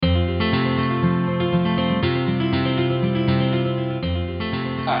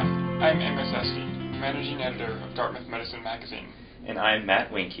Dartmouth Medicine magazine. And I'm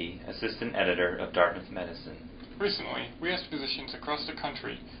Matt Winke, assistant editor of Dartmouth Medicine. Recently, we asked physicians across the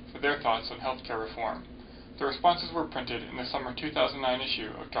country for their thoughts on healthcare reform. The responses were printed in the summer 2009 issue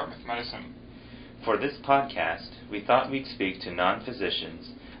of Dartmouth Medicine. For this podcast, we thought we'd speak to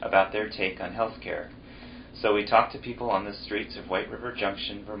non-physicians about their take on healthcare. So we talked to people on the streets of White River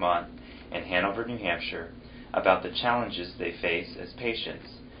Junction, Vermont, and Hanover, New Hampshire, about the challenges they face as patients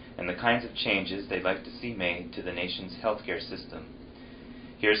and the kinds of changes they'd like to see made to the nation's healthcare system.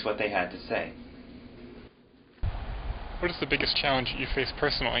 Here's what they had to say. What is the biggest challenge you face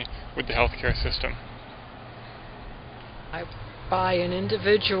personally with the healthcare system? I buy an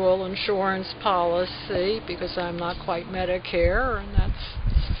individual insurance policy because I'm not quite Medicare, and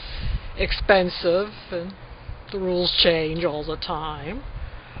that's expensive, and the rules change all the time.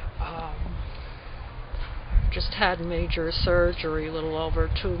 Just had major surgery a little over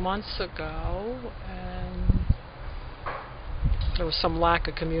 2 months ago, and there was some lack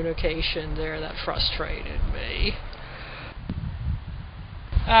of communication there that frustrated me.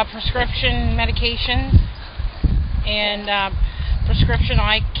 Prescription medications and prescription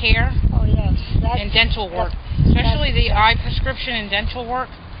eye care and dental work, especially the eye prescription and dental work.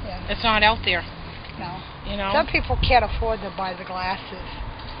 Yeah. It's not out there. No. You know. Some people can't afford to buy the glasses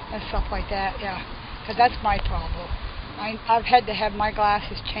and stuff like that. Yeah. Because that's my problem. I've had to have my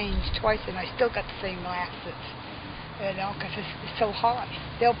glasses changed twice, and I still got the same glasses. You know, because it's so hard.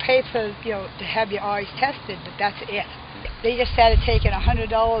 They'll pay for to have your eyes tested, but that's it. They just started taking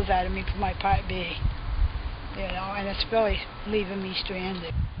 $100 out of me for my Part B. You know, and it's really leaving me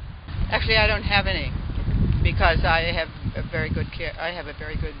stranded. Actually, I don't have any because I have a very good care. I have a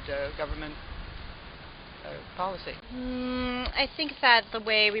very good government policy. I think that the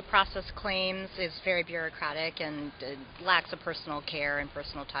way we process claims is very bureaucratic and lacks of personal care and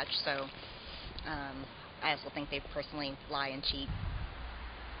personal touch. So I also think they personally lie and cheat.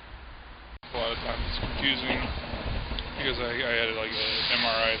 A lot of times it's confusing because I had like an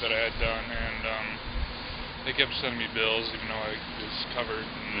MRI that I had done, and they kept sending me bills even though I was covered,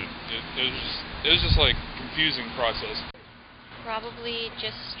 and it was just like a confusing process. Probably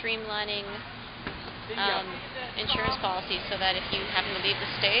just streamlining insurance policies so that if you happen to leave the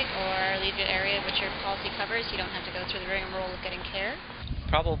state or leave the area which your policy covers, you don't have to go through the rigmarole of getting care.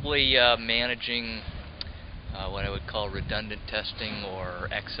 Probably managing what I would call redundant testing or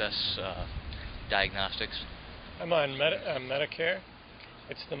excess diagnostics. I'm on Medicare.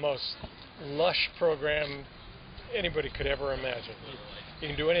 It's the most lush program anybody could ever imagine. You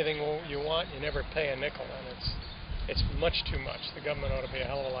can do anything you want. You never pay a nickel, and it's much too much. The government ought to be a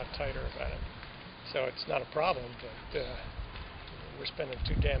hell of a lot tighter about it. So it's not a problem, but we're spending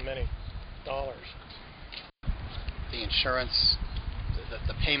too damn many dollars. The insurance,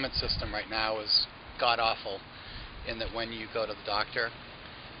 the payment system right now is god-awful in that when you go to the doctor,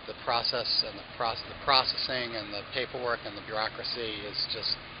 the process and the processing and the paperwork and the bureaucracy is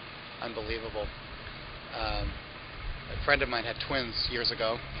just unbelievable. A friend of mine had twins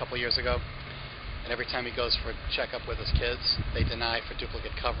a couple years ago, and every time he goes for a checkup with his kids, they deny for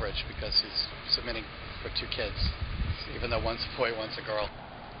duplicate coverage because he's submitting for 2 kids, even though one's a boy, one's a girl.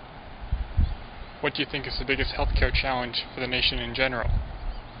 What do you think is the biggest healthcare challenge for the nation in general?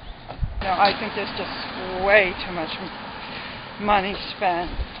 I think there's just way too much money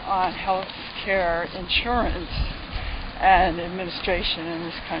spent on health care insurance and administration in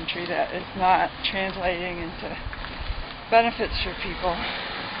this country that is not translating into benefits for people.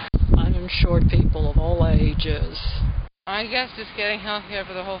 Uninsured people of all ages. I guess just getting health care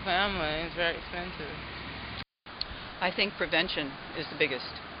for the whole family is very expensive. I think prevention is the biggest.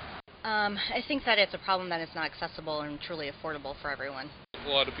 I think that it's a problem that is not accessible and truly affordable for everyone. A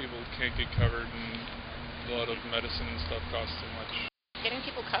lot of people can't get covered, and a lot of medicine and stuff costs too much. Getting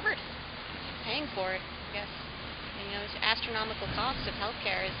people covered, paying for it, I guess. It's astronomical cost of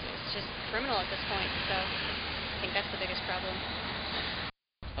healthcare is just criminal at this point. So I think that's the biggest problem.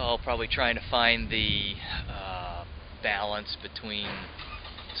 Probably trying to find the balance between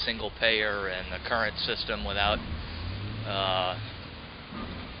single payer and the current system without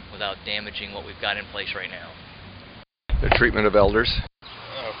damaging what we've got in place right now. The treatment of elders.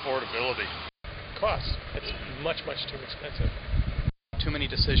 Affordability. Cost. It's much, much too expensive. Too many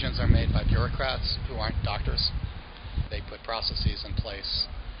decisions are made by bureaucrats who aren't doctors. They put processes in place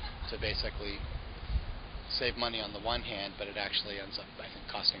to basically save money on the one hand, but it actually ends up, I think,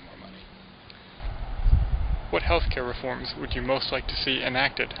 costing more money. What healthcare reforms would you most like to see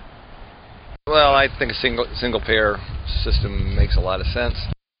enacted? Well, I think a single payer system makes a lot of sense.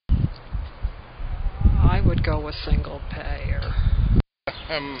 I would go with single payer.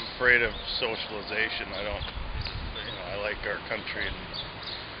 I'm afraid of socialization. like our country and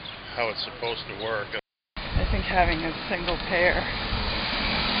how it's supposed to work. I think having a single payer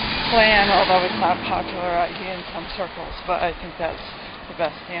plan, although it's not a popular idea in some circles, but I think that's the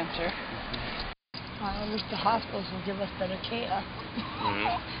best answer. I wish the hospitals will give us better care.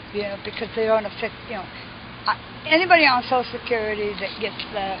 Mm-hmm. You know, because they don't affect, anybody on Social Security that gets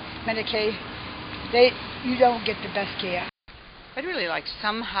the Medicaid, you don't get the best care. I'd really like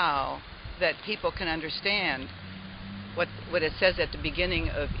somehow that people can understand what it says at the beginning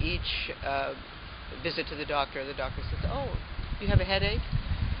of each visit to the doctor. The doctor says, "Oh, you have a headache?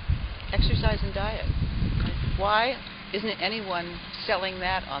 Exercise and diet." Why isn't anyone selling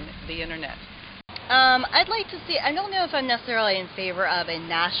that on the internet? I'd like to see, I don't know if I'm necessarily in favor of a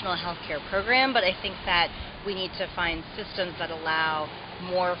national healthcare program, but I think that we need to find systems that allow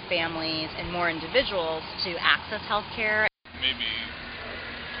more families and more individuals to access healthcare. Maybe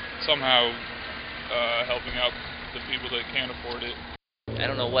somehow helping out the people that can't afford it. I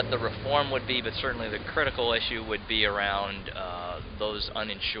don't know what the reform would be, but certainly the critical issue would be around those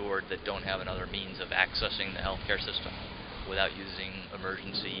uninsured that don't have another means of accessing the healthcare system without using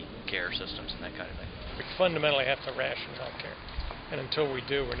emergency care systems and that kind of thing. We fundamentally have to ration healthcare, and until we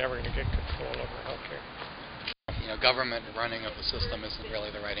do, we're never going to get control over healthcare. Government running of the system isn't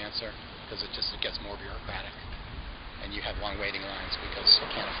really the right answer because it gets more bureaucratic, and you have long waiting lines because you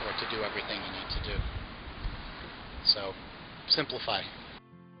can't afford to do everything you need to do. So, simplify.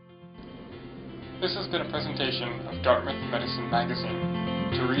 This has been a presentation of Dartmouth Medicine Magazine.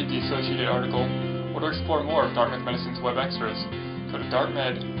 To read the associated article or to explore more of Dartmouth Medicine's web extras, go to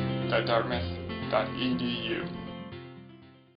dartmed.dartmouth.edu.